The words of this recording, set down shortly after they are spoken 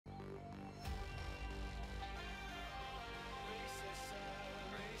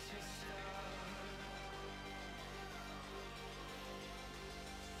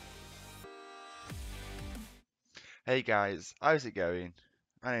Hey guys, how's it going?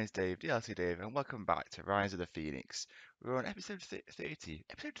 My name's Dave, DLC Dave, and welcome back to Rise of the Phoenix. We're on episode 30.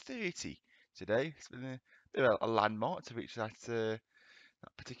 Episode 30 today. It's been a bit of a landmark to reach that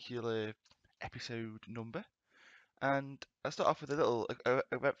particular episode number. And I'll start off with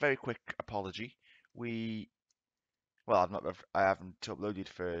a very quick apology. We, I haven't uploaded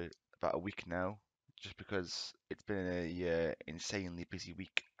for about a week now, just because it's been a insanely busy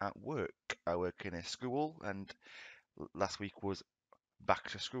week at work. I work in a school, and last week was back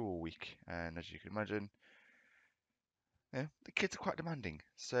to school week, and as you can imagine, the kids are quite demanding.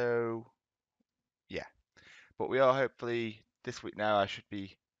 So yeah, but we are hopefully this week now. I should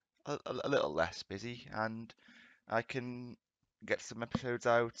be a little less busy, and I can get some episodes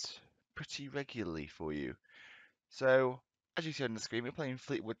out pretty regularly for you. So as you see on the screen, we're playing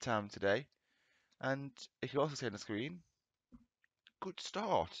Fleetwood Town today, and if you also see on the screen, good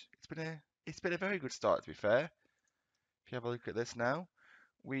start. It's been a very good start, to be fair. If you have a look at this now.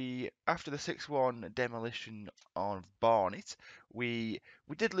 After the 6-1 demolition of Barnet, we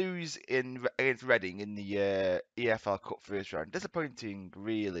did lose against Reading in the EFL Cup first round. Disappointing,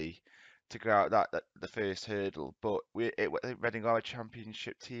 really, to go out the first hurdle. But Reading are a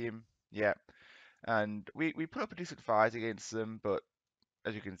championship team, yeah, and we put up a decent fight against them. But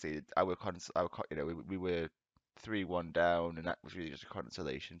as you can see, we were 3-1 down, and that was really just a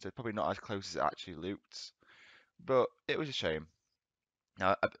consolation. So probably not as close as it actually looked. But it was a shame.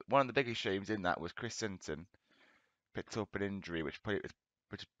 Now, one of the biggest shames in that was Chris Sinton picked up an injury which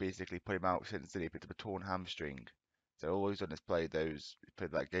basically put him out since he picked up a torn hamstring. So all he's done is played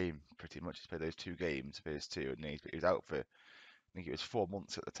that game pretty much. He's played those two games, first two, and he was out for I think it was 4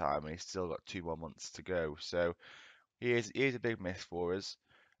 months at the time, and he's still got 2 more months to go. So he is a big miss for us.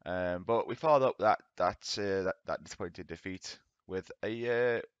 But we followed up that disappointing defeat with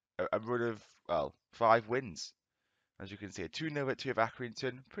a run of 5 wins. As you can see, a 2-0 victory of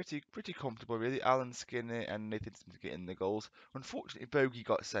Accrington. Pretty comfortable, really. Alan Skinner and Nathan Smith getting the goals. Unfortunately, Bogey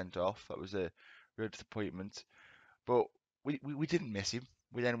got sent off. That was a real disappointment. But we didn't miss him.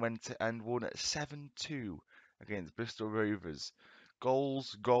 We then went and won at 7-2 against Bristol Rovers.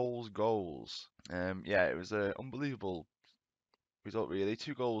 Goals, goals, goals. Yeah, it was an unbelievable result, really.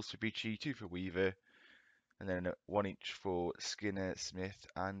 2 goals for Beachy, 2 for Weaver, and then one each for Skinner, Smith,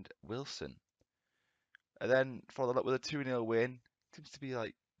 and Wilson. And then followed up with a 2-0 win. Seems to be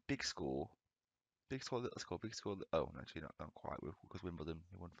like big score. Big score, little score, big score. Oh, actually, not quite, because Wimbledon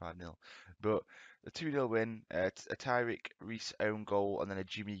won 5-0. But a 2-0 win, a Tyreek Reese own goal, and then a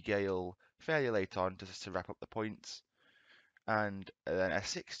Jimmy Gale fairly late on just to wrap up the points. And then a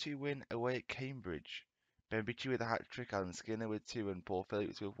 6-2 win away at Cambridge. Ben Beachy with a hat trick, Alan Skinner with 2, and Paul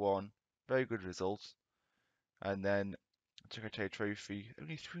Phillips with 1. Very good result. And then Checkatrade Trophy,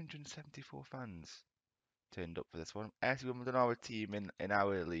 only 374 fans turned up for this one. Actually, Wimbledon are a team in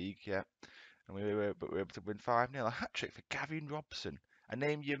our league, yeah, and we were able to win 5-0. A hat trick for Gavin Robson, a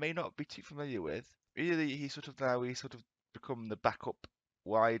name you may not be too familiar with. Really, he's sort of become the backup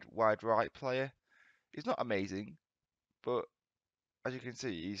wide right player. He's not amazing, but as you can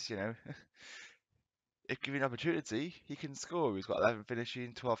see, if given opportunity, he can score. He's got 11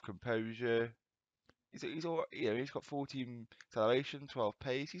 finishing, 12 composure. He's all, he's got 14 acceleration, 12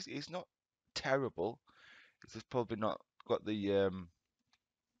 pace. He's not terrible. He's just probably not got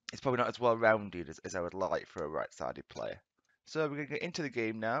it's probably not as well rounded as I would like for a right-sided player. So we're going to get into the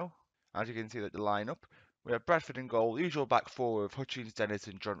game now. As you can see that the lineup, we have Bradford in goal, the usual back four of Hutchins,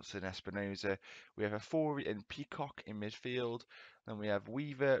 Denison, Johnson, Espinoza. We have a Forey and Peacock in midfield. Then we have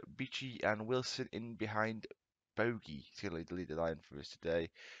Weaver, Beachy, and Wilson in behind Bogey. He's going to lead the line for us today.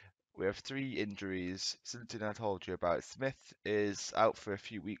 We have 3 injuries. Something I told you about. Smith is out for a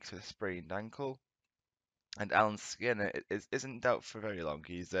few weeks with a sprained ankle. And Alan Skinner isn't out for very long.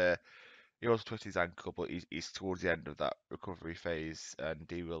 He also twisted his ankle, but he's towards the end of that recovery phase, and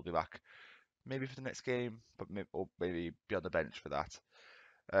he will be back maybe for the next game, but maybe be on the bench for that.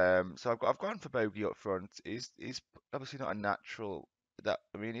 So I've gone for Bogey up front. He's obviously not a natural.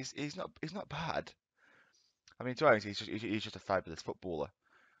 He's not bad. I mean, to be honest, he's just a fabulous footballer.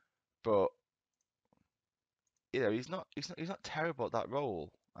 But he's not terrible at that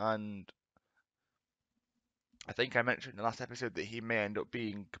role. And I think I mentioned in the last episode that he may end up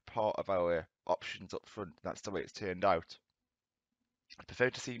being part of our options up front. And that's the way it's turned out. I prefer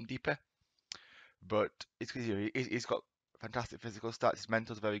to see him deeper, but it's because he's got fantastic physical stats. His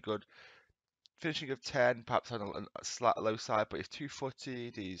mental's very good. Finishing of 10, perhaps on a slight low side, but he's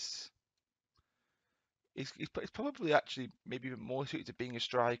 2-footed. He's probably actually maybe even more suited to being a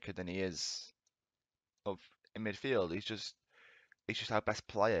striker than he is of in midfield. He's just our best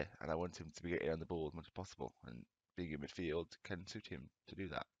player, and I want him to be getting on the ball as much as possible. And being in midfield can suit him to do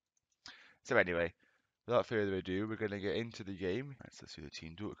that. So anyway, without further ado, we're going to get into the game. Right, so let's see the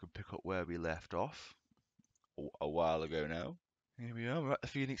team do it. We can pick up where we left off a while ago now. Here we are, we're at the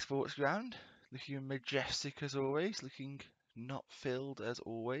Phoenix Sports Ground, looking majestic as always, looking not filled as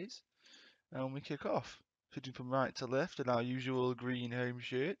always. And we kick off, shooting from right to left in our usual green home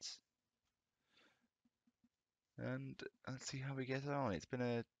shirts. And let's see how we get on. It's been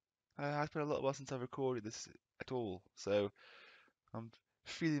a little while since I've recorded this at all, so I'm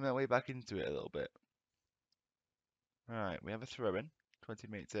feeling my way back into it a little bit. Right, we have a throw in, 20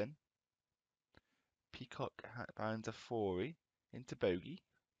 minutes in. Peacock finds a Forey into Bogey.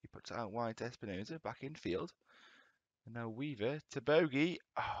 He puts it out wide to Espinosa, back in field. And now Weaver to Bogey.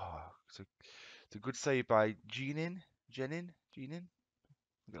 Oh, it's a good save by Jenin.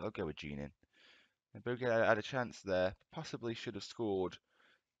 I'll go with Jenin. And Bogey had a chance there. Possibly should have scored.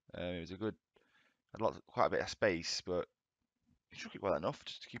 It was quite a bit of space, but he took it well enough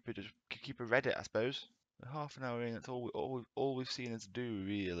just to keep her ready, I suppose. Half an hour in, that's all we've seen us do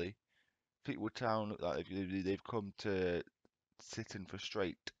really. Fleetwood Town look like they've come to sit and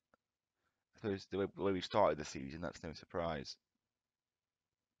frustrate. I suppose the way we started the season, that's no surprise.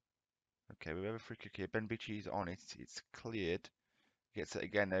 Okay, we have a free kick here. Ben Beachy's on it. It's cleared. Gets it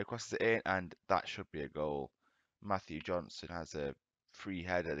again now, crosses it in, and that should be a goal. Matthew Johnson has a free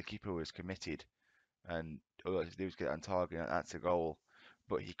header. The keeper was committed, and all he had to do was get it on target, and that's a goal.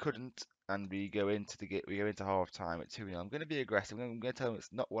 But he couldn't, and we go into half time at 2-0. I'm going to be aggressive. I'm going to tell them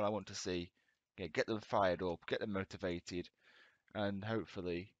it's not what I want to see. Get them fired up, get them motivated, and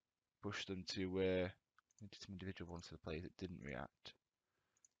hopefully push them to some individual ones for the players that didn't react.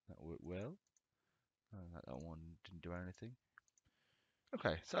 That worked well. That one didn't do anything.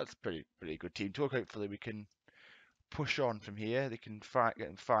 Okay, so that's pretty good team talk. Hopefully we can push on from here. They can get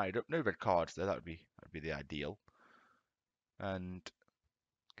them fired up. No red cards though. That'd be the ideal. And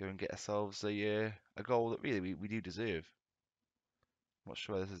go and get ourselves a goal that really we do deserve. I'm not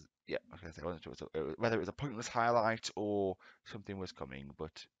sure this is. Yeah, okay. I wasn't sure whether it was a pointless highlight or something was coming,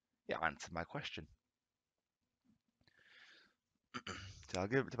 but yeah, answer my question. So I'll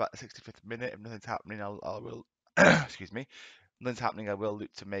give it to about the 65th minute. If nothing's happening, I will. Excuse me. If nothing's happening, I will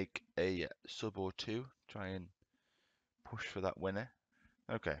look to make a sub or two. Try and push for that winner.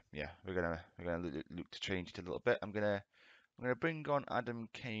 Okay, yeah, we're gonna look to change it a little bit. I'm gonna bring on Adam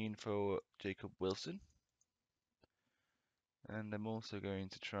Kane for Jacob Wilson, and I'm also going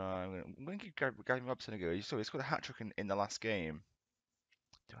to try. I'm going to give Gavin Robson a go. You saw he scored a hat trick in the last game.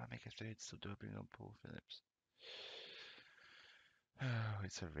 Do I make a third sub? Do I bring on Paul Phillips? Oh,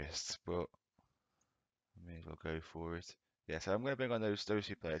 it's a risk, but I may as well go for it. Yeah, so I'm going to bring on those two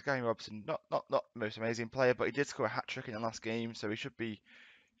players. Gavin Robson, not the most amazing player, but he did score a hat trick in the last game, so he should be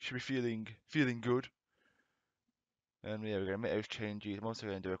feeling good. And yeah, we're going to make those changes. I'm also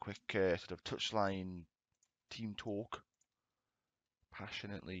going to do a quick sort of touchline team talk.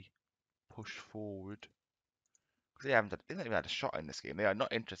 Passionately push forward. Because they haven't even had a shot in this game. They are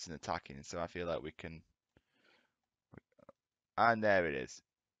not interested in attacking, so I feel like we can. And there it is.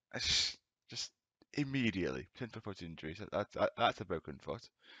 Just immediately. Pinful foot injury. So that's a broken foot.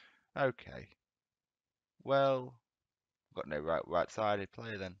 Okay. Well, got no right-sided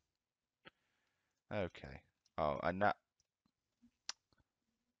player then. Okay. Oh, and that.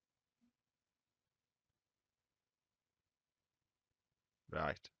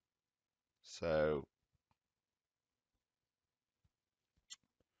 Right. So.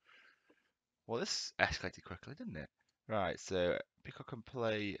 Well, this escalated quickly, didn't it? Right. So Pickle can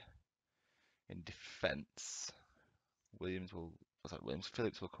play in defence.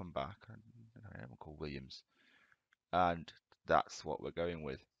 Phillips will come back. I don't call Williams. And that's what we're going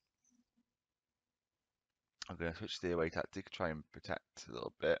with. I'm going to switch the away tactic, try and protect a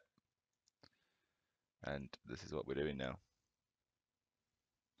little bit. And this is what we're doing now.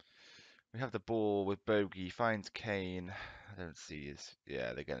 We have the ball with Bogey, finds Kane. I don't see his.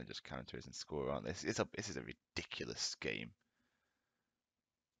 Yeah, they're going to just counter us and score, aren't they? This is a ridiculous game.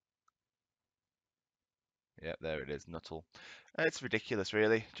 Yep, there it is, Nuttall. It's ridiculous,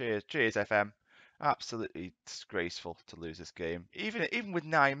 really. Cheers, FM. Absolutely disgraceful to lose this game. Even with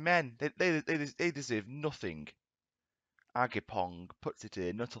 9 men, they deserve nothing. Agipong puts it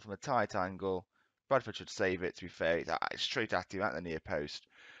in, Nuttall from a tight angle. Bradford should save it, to be fair. It's straight at him at the near post.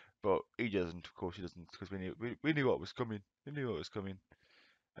 But he doesn't, of course he doesn't, because we knew what was coming. We knew what was coming.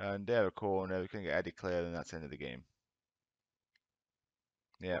 And there a corner, we can get Eddie clear, and that's the end of the game.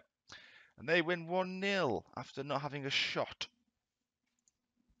 Yeah. And they win 1-0 after not having a shot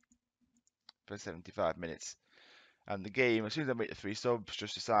for 75 minutes. And the game, as soon as I make the 3 subs,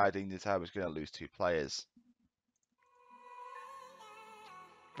 just deciding that I was going to lose 2 players.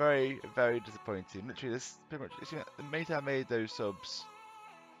 Very, very disappointing. Literally, this pretty much. The mate I made those subs,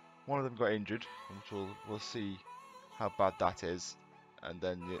 one of them got injured, which we'll see how bad that is, and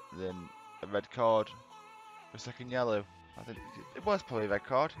then a red card, a second yellow. I think it was probably a red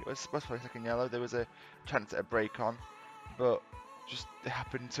card. It was probably a second yellow. There was a chance at a break on, but just it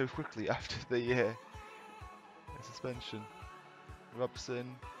happened so quickly after the suspension.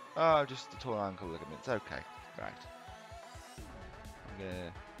 Robson, oh, just a torn ankle ligaments. Okay, right. I'm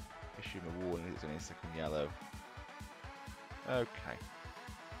gonna issue him a warning. It's only a second yellow. Okay.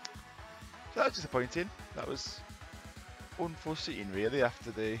 So that was disappointing. That was unforeseen, really,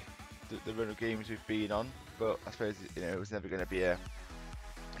 after the run of games we've been on. But I suppose it was never going to be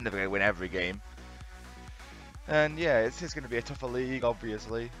never going to win every game. And yeah, it's going to be a tougher league,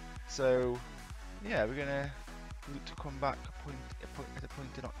 obviously. So yeah, we're going to look to come back at a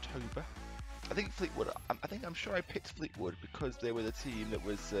point in October. I think Fleetwood. I'm sure I picked Fleetwood because they were the team that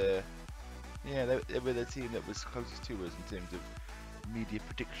was. They were the team that was closest to us in terms of media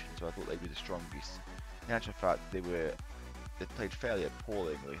predictions. So I thought they'd be the strongest. In actual fact, they played fairly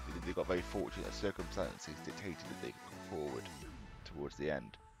appallingly. They got very fortunate that circumstances dictated that they could come forward towards the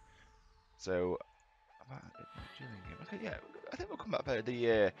end. So, okay, yeah, I think we'll come back to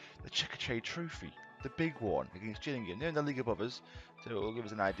the Checkatrade Trophy, the big one against Gillingham. They're in the league above us, so it will give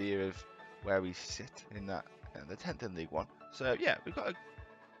us an idea of where we sit in that the 10th in League One. So yeah, we've got a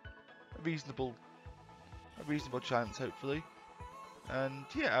reasonable chance, hopefully. And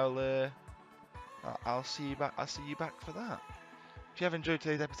yeah, I'll see you back. I'll see you back for that. If you have enjoyed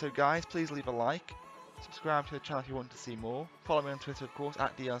today's episode, guys, please leave a like. Subscribe to the channel if you want to see more. Follow me on Twitter, of course,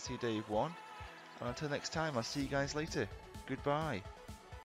 @DRCDave1. And until next time, I'll see you guys later. Goodbye.